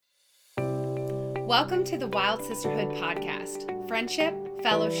Welcome to the Wild Sisterhood podcast. Friendship,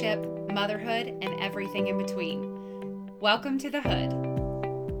 fellowship, motherhood, and everything in between. Welcome to the hood.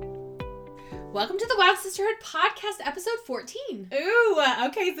 Welcome to the Wild Sisterhood podcast, episode 14. Ooh,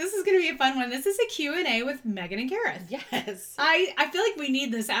 okay, this is going to be a fun one. This is a Q&A with Megan and Gareth. Yes. I feel like we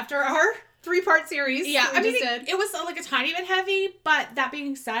need this after our 3-part series. Yeah, I mean, it was like a tiny bit heavy, but that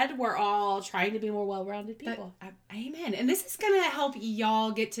being said, we're all trying to be more well-rounded people. Amen. And this is going to help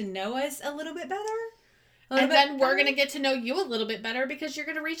y'all get to know us a little bit better. And then we're going to get to know you a little bit better because you're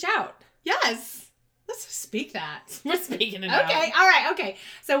going to reach out. Yes. Let's speak that. We're speaking it out. Okay, all right, okay.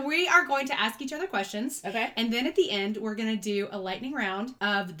 So we are going to ask each other questions. Okay. And then at the end, we're going to do a lightning round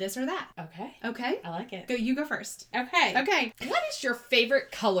of this or that. Okay. Okay? I like it. You go first. Okay. Okay. What is your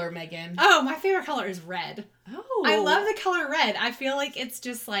favorite color, Megan? Oh, my favorite color is red. Oh. I love the color red. I feel like it's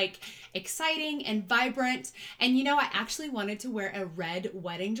just like exciting and vibrant. And you know, I actually wanted to wear a red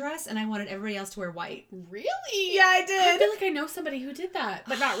wedding dress and I wanted everybody else to wear white. Really? Yeah, I did. I feel like I know somebody who did that,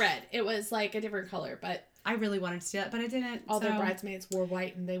 but not red. It was like a different color, but I really wanted to do that, but I didn't. all their bridesmaids wore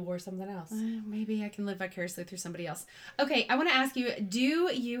white and they wore something else. Maybe I can live vicariously through somebody else. Okay, I want to ask you, do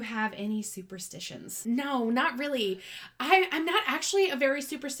you have any superstitions? No, not really. I'm not actually a very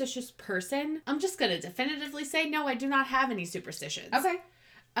superstitious person. I'm just going to definitively say no, I do not have any superstitions. Okay.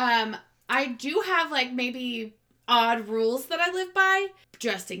 I do have like maybe odd rules that I live by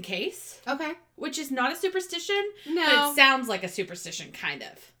just in case. Okay. Which is not a superstition. No. But it sounds like a superstition, kind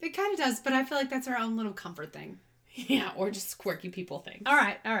of. It kind of does, but I feel like that's our own little comfort thing. Yeah, or just quirky people things. All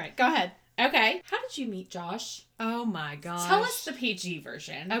right. Go ahead. Okay. How did you meet Josh? Oh my gosh. Tell us the PG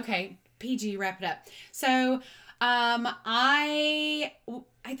version. Okay, PG, wrap it up. So, I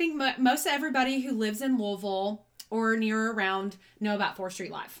think most everybody who lives in Louisville or near or around know about 4th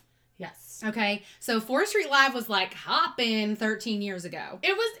Street Live. Yes. Okay, so 4th Street Live was like hopping 13 years ago.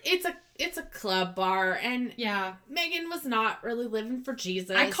 It's a club bar, and yeah, Megan was not really living for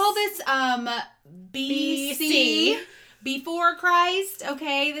Jesus. I call this BC, before Christ.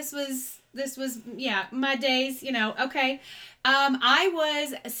 Okay, this was yeah, my days, okay. I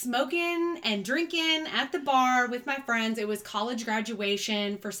was smoking and drinking at the bar with my friends. It was college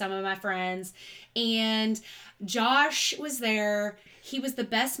graduation for some of my friends, and Josh was there. He was the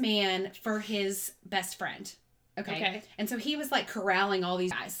best man for his best friend. Okay. And so he was like corralling all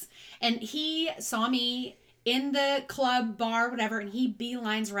these guys. And he saw me in the club, bar, whatever, and he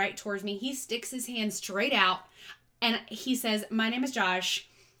beelines right towards me. He sticks his hand straight out and he says, "My name is Josh.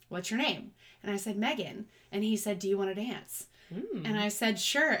 What's your name?" And I said, "Megan." And he said, "Do you want to dance?" And I said,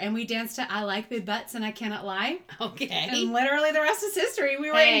 "Sure." And we danced to "I Like Big Butts and I Cannot Lie." Okay. And literally the rest is history.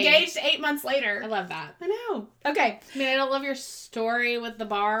 We were engaged 8 months later. I love that. I know. Okay. I mean, I don't love your story with the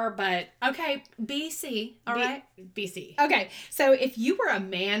bar, but... Okay, BC. All right? BC. Okay, so if you were a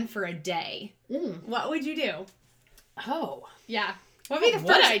man for a day, what would you do? Oh. Yeah. What would be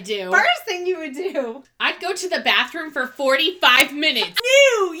the first thing you would do? I'd go to the bathroom for 45 minutes.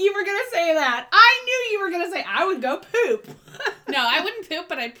 I knew you were going to say that. I knew you were going to say, I would go poop. No, I wouldn't poop,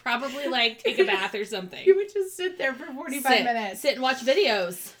 but I'd probably, take a bath or something. You would just sit there for 45 minutes. Sit and watch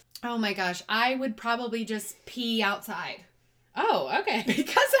videos. Oh my gosh. I would probably just pee outside. Oh, okay. Because,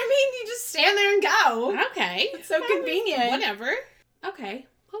 you just stand there and go. Okay. It's so convenient. Whatever. Okay.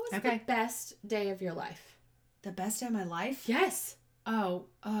 What was the best day of your life? The best day of my life? Yes. Oh,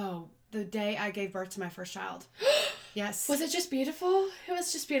 the day I gave birth to my first child. Yes. Was it just beautiful? It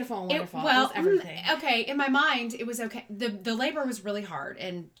was just beautiful and wonderful. It was everything. Okay, in my mind, it was okay. The labor was really hard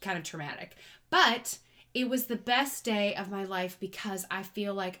and kind of traumatic. But it was the best day of my life because I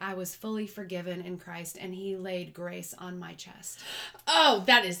feel like I was fully forgiven in Christ and he laid grace on my chest. Oh,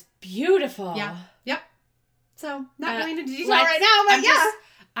 that is beautiful. Yeah. Yep. So, not going into detail right now, but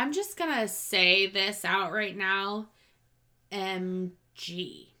I'm just going to say this out right now.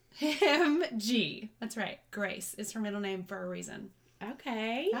 MG. MG. That's right. Grace is her middle name for a reason.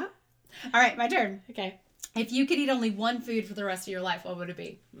 Okay. Yeah. All right, my turn. Okay. If you could eat only one food for the rest of your life, what would it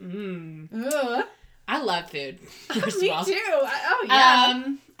be? I love food. Me too. Oh, yeah.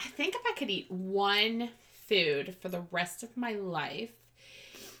 I think if I could eat one food for the rest of my life,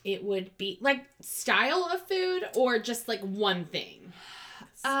 it would be style of food or just one thing.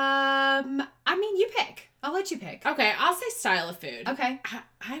 You pick. I'll let you pick. Okay, I'll say style of food. Okay.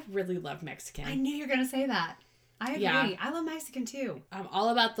 I really love Mexican. I knew you were going to say that. I agree. Yeah. I love Mexican too. I'm all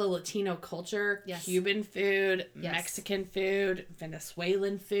about the Latino culture. Yes. Cuban food, yes. Mexican food,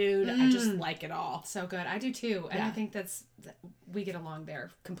 Venezuelan food. I just like it all. So good. I do too. And I think we get along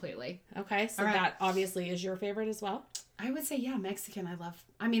there completely. Okay. So that obviously is your favorite as well? I would say, Mexican. I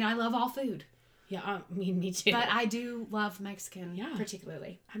love all food. Yeah, I mean, me too. But I do love Mexican, Yeah.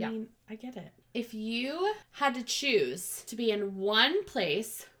 particularly. I mean, I get it. If you had to choose to be in one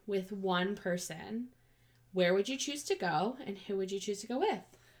place with one person, where would you choose to go, and who would you choose to go with?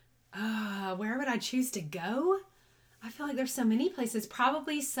 Where would I choose to go? I feel like there's so many places.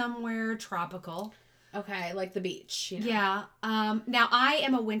 Probably somewhere tropical. Okay, like the beach. You know? Yeah. Now, I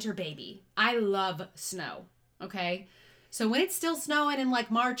am a winter baby. I love snow. Okay? So when it's still snowing in like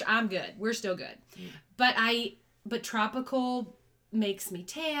March, I'm good. We're still good. Mm. But tropical makes me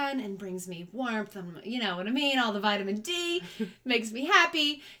tan and brings me warmth and you know what I mean? All the vitamin D makes me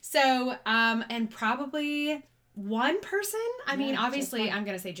happy. So, and probably one person. I mean, obviously I'm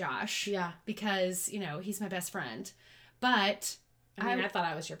going to say Josh. Yeah. Because, you know, he's my best friend. But I thought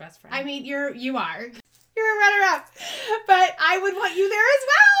I was your best friend. I mean, you are. You're a runner-up. But I would want you there as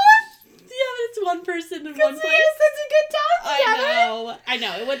well. Yeah, but it's one person in one place. Yes, that's a good time together. I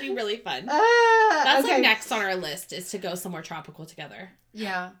know. It would be really fun. That's like next on our list is to go somewhere tropical together.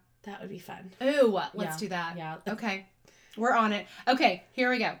 Yeah. That would be fun. Ooh, let's do that. Yeah. Okay. We're on it. Okay, here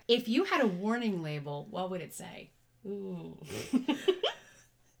we go. If you had a warning label, what would it say? Ooh.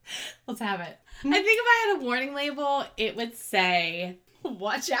 Let's have it. I think if I had a warning label, it would say,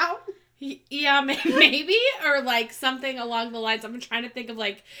 watch out. Yeah, maybe. Or like something along the lines. I'm trying to think of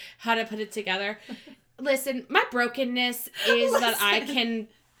like how to put it together. Listen, my brokenness is that I can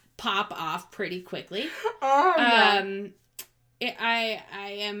pop off pretty quickly. Oh, yeah.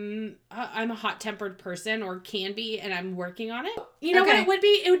 I'm a hot-tempered person, or can be, and I'm working on it. You know what it would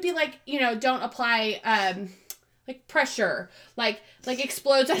be? It would be like, you know, don't apply like pressure, like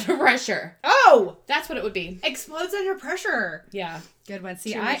explodes under pressure. Oh, that's what it would be. Explodes under pressure. Yeah, good one.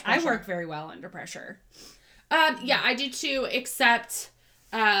 See, I work very well under pressure. Yeah, I do too. Except,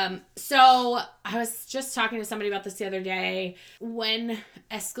 so I was just talking to somebody about this the other day. When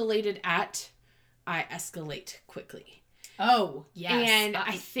escalated at, I escalate quickly. Oh, yes. And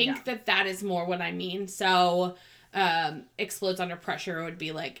I think that is more what I mean. So, explodes under pressure would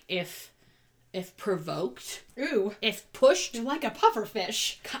be like if provoked. Ooh. If pushed. You're like a puffer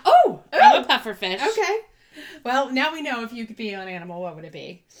fish. Oh! I'm a puffer fish. Okay. Well, now we know if you could be an animal, what would it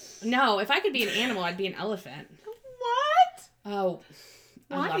be? No, if I could be an animal, I'd be an elephant. What? Oh.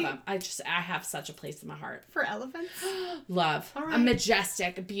 Why? I love them. I have such a place in my heart. For elephants? Love. All right. I'm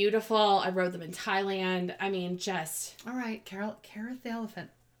majestic, beautiful. I rode them in Thailand. I mean, just. All right, Carrot the elephant.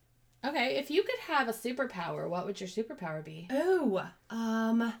 Okay, if you could have a superpower, what would your superpower be? Oh,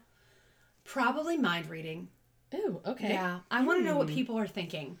 probably mind reading. Oh, okay. Yeah, I want to know what people are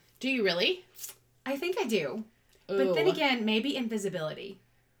thinking. Do you really? I think I do. Ooh. But then again, maybe invisibility.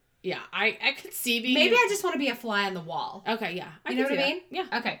 Yeah, I could see being... Maybe I just want to be a fly on the wall. Okay, yeah. You know what I mean? Yeah.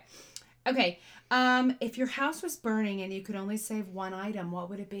 Okay. If your house was burning and you could only save one item, what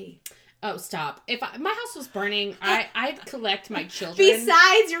would it be? Oh, stop. If my house was burning, I'd collect my children.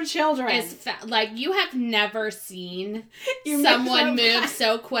 Besides your children. Like, you have never seen someone move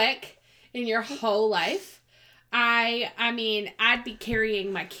so quick in your whole life. I mean, I'd be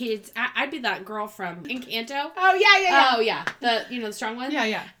carrying my kids. I'd be that girl from Encanto. Oh, yeah. Oh, yeah. The strong one?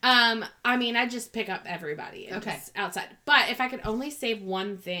 Yeah. I mean, I'd just pick up everybody outside. But if I could only save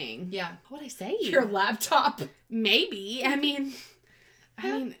one thing. Yeah. What would I save? Your laptop. Maybe. I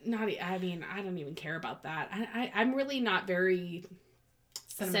don't even care about that. I'm really not very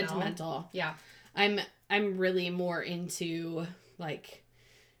sentimental. Yeah. I'm really more into, like,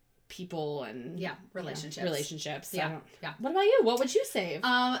 people and relationships. Yeah. What about you? What would you save?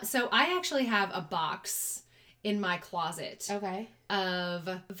 So I actually have a box in my closet. Okay. Of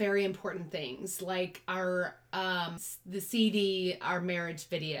very important things, like our the CD, our marriage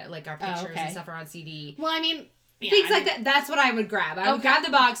video, like our pictures and stuff are on CD. Well, I mean, things like that. That's what I would grab. I would grab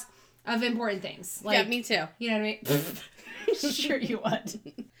the box of important things. Like, yeah, me too. You know what I mean? Sure you would.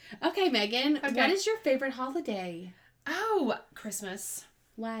 Okay, Megan. Okay. What is your favorite holiday? Oh, Christmas.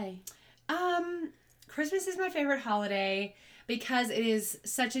 Why? Christmas is my favorite holiday because it is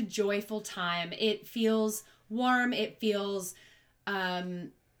such a joyful time. It feels warm. It feels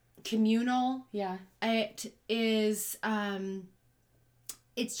communal. Yeah. It is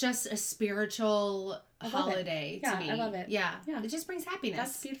it's just a spiritual holiday to me. I love it. Yeah. It just brings happiness.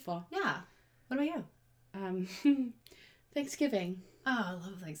 That's beautiful. Yeah. What about you? Thanksgiving. Oh, I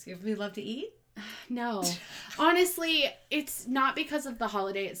love Thanksgiving. We love to eat. No. Honestly, it's not because of the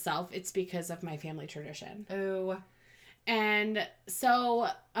holiday itself. It's because of my family tradition. Oh. And so,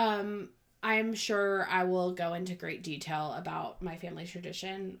 I'm sure I will go into great detail about my family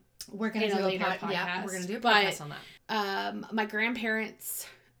tradition. We're going to do a later podcast. Yeah, we're going to do a podcast on that. My grandparents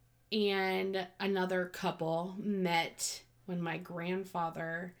and another couple met when my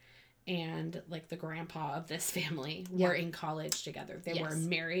grandfather and like the grandpa of this family were in college together. They were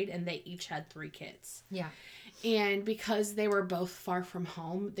married and they each had 3 kids. Yeah. And because they were both far from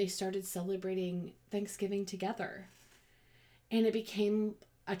home, they started celebrating Thanksgiving together. And it became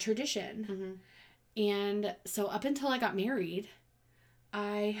a tradition. Mm-hmm. And so up until I got married,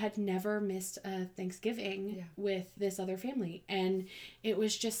 I had never missed a Thanksgiving with this other family. And it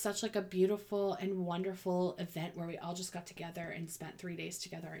was just such like a beautiful and wonderful event where we all just got together and spent 3 days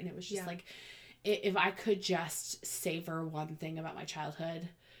together. And it was just like, if I could just savor one thing about my childhood,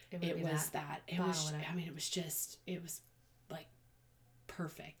 it was that. It was, I mean, it was like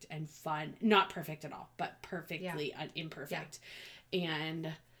perfect and fun. Not perfect at all, but perfectly imperfect. Yeah.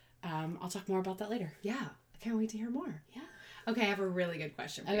 And I'll talk more about that later. Yeah. I can't wait to hear more. Yeah. Okay, I have a really good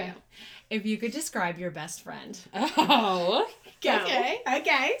question for you. If you could describe your best friend. Oh, go. Okay.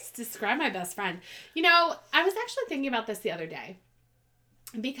 Let's describe my best friend. You know, I was actually thinking about this the other day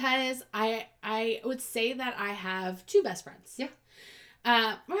because I would say that I have 2 best friends. Yeah.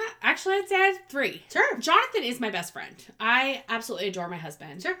 Well, actually, I'd say I have 3. Sure. Jonathan is my best friend. I absolutely adore my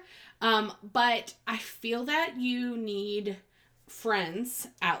husband. Sure. But I feel that you need friends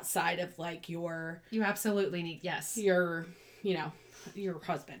outside of like you absolutely need, your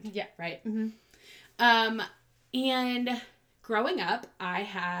husband. Yeah. Right. Mm-hmm. And growing up, I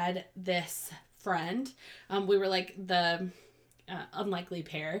had this friend. We were like the unlikely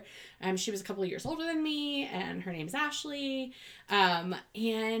pair. She was a couple of years older than me, and her name is Ashley.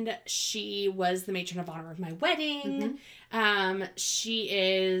 And she was the matron of honor of my wedding. Mm-hmm. She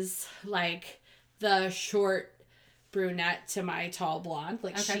is like the short brunette to my tall blonde.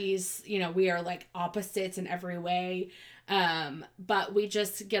 Like she's, we are like opposites in every way. But we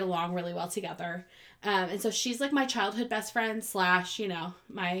just get along really well together. And so she's like my childhood best friend /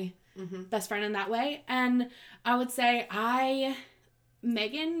 my best friend in that way. And I would say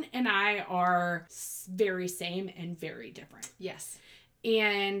Megan and I are very same and very different. Yes.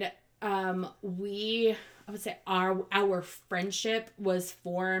 And I would say our friendship was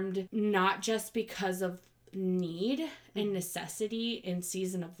formed not just because of need and necessity in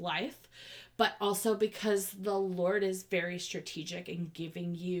season of life, but also because the Lord is very strategic in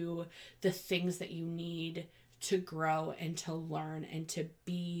giving you the things that you need to grow and to learn and to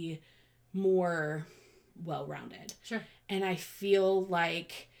be more well-rounded. Sure. And I feel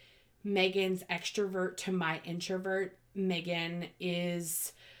like Megan's extrovert to my introvert. Megan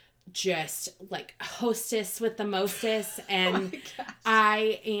is just like hostess with the mostess, and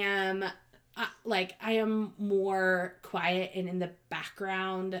I am more quiet and in the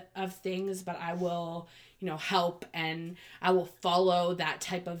background of things, but I will, help and I will follow that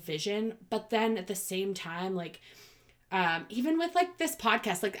type of vision. But then at the same time, even with like this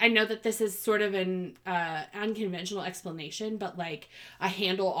podcast, like I know that this is sort of an unconventional explanation, but like I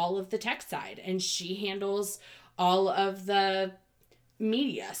handle all of the tech side and she handles all of the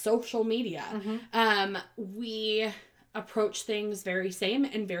media, social media. Mm-hmm. We approach things very same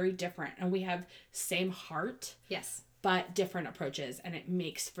and very different, and we have same heart, yes, but different approaches, and it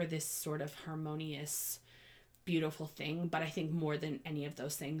makes for this sort of harmonious, beautiful thing. But I think more than any of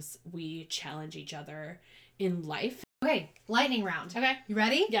those things, we challenge each other in life. Okay, lightning round. Okay, you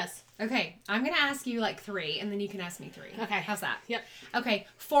ready? Yes. Okay, I'm gonna ask you like 3, and then you can ask me 3. Okay, how's that? Yep. Okay,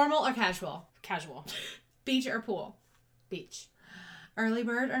 formal or casual? Casual. Beach or pool? Beach. Early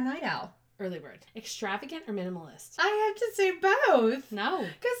bird or night owl? Early bird. Extravagant or minimalist? I have to say both. No.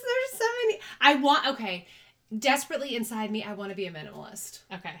 Because there's so many. Desperately inside me, I want to be a minimalist.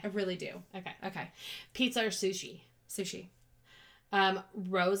 Okay. I really do. Okay. Pizza or sushi? Sushi.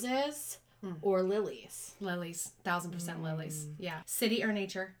 Roses or lilies? Lilies. 1000% lilies. Yeah. City or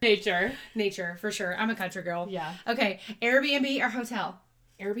nature? Nature. Nature, for sure. I'm a country girl. Yeah. Okay. Airbnb or hotel?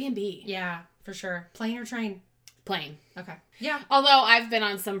 Airbnb. Yeah, for sure. Plane or train? Plane. Okay. Yeah. Although I've been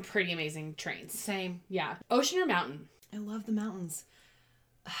on some pretty amazing trains. Same. Yeah. Ocean or mountain? I love the mountains.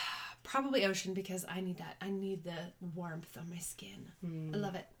 Probably ocean, because I need that. I need the warmth on my skin. I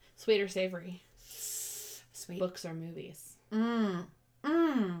love it. Sweet or savory? Sweet. Books or movies?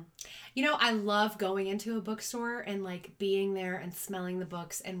 I love going into a bookstore and like being there and smelling the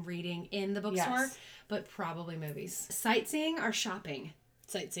books and reading in the bookstore, but probably movies. Sightseeing or shopping?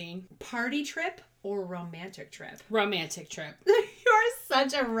 Sightseeing. Party trip or romantic trip? Romantic trip. You're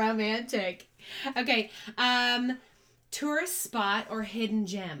such a romantic. Okay. Tourist spot or hidden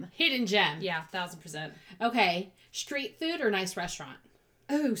gem? Hidden gem. Yeah, 1000%. Okay. Street food or nice restaurant?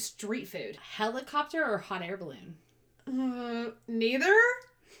 Oh, street food. Helicopter or hot air balloon? Neither,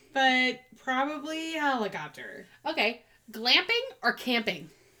 but probably helicopter. Okay. Glamping or camping?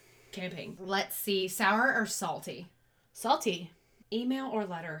 Camping. Let's see. Sour or salty? Salty. Email or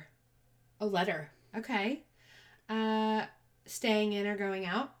letter? A letter. Okay. Staying in or going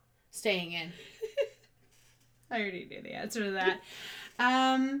out? Staying in. I already knew the answer to that.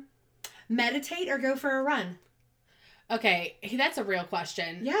 Meditate or go for a run? Okay, that's a real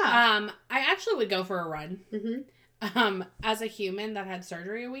question. Yeah. I actually would go for a run. Mm-hmm. As a human that had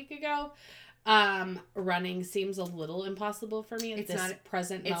surgery a week ago, running seems a little impossible for me at this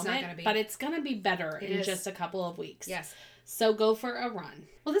present moment. It's not gonna be. But it's gonna be better in just a couple of weeks. Yes. So go for a run.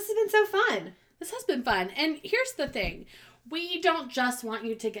 Well, this has been so fun. This has been fun. And here's the thing. We don't just want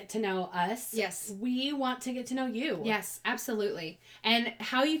you to get to know us. Yes. We want to get to know you. Yes, absolutely. And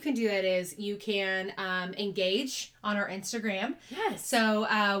how you can do that is you can engage on our Instagram. Yes.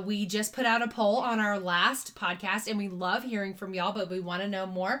 So we just put out a poll on our last podcast, and we love hearing from y'all, but we want to know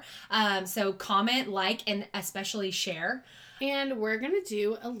more. So comment, like, and especially share. And we're going to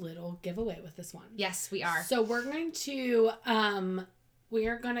do a little giveaway with this one. Yes, we are. So we're going to... we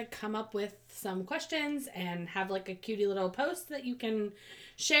are going to come up with some questions and have like a cutie little post that you can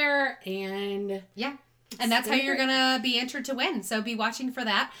share and... Yeah. And that's how you're going to be entered to win. So be watching for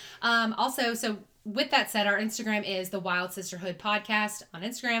that. Also, so with that said, our Instagram is the Wild Sisterhood Podcast on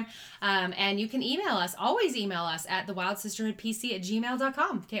Instagram. And you can email us, always email us at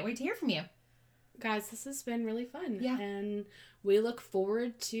thewildsisterhoodpc@gmail.com. Can't wait to hear from you. Guys, this has been really fun. Yeah. And we look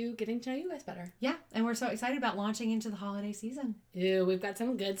forward to getting to know you guys better. Yeah. And we're so excited about launching into the holiday season. Ew, we've got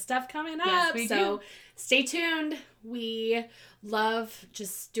some good stuff coming up. Yes, we do. Stay tuned. We love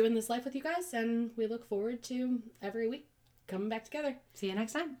just doing this life with you guys, and we look forward to every week coming back together. See you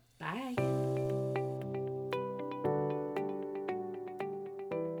next time. Bye.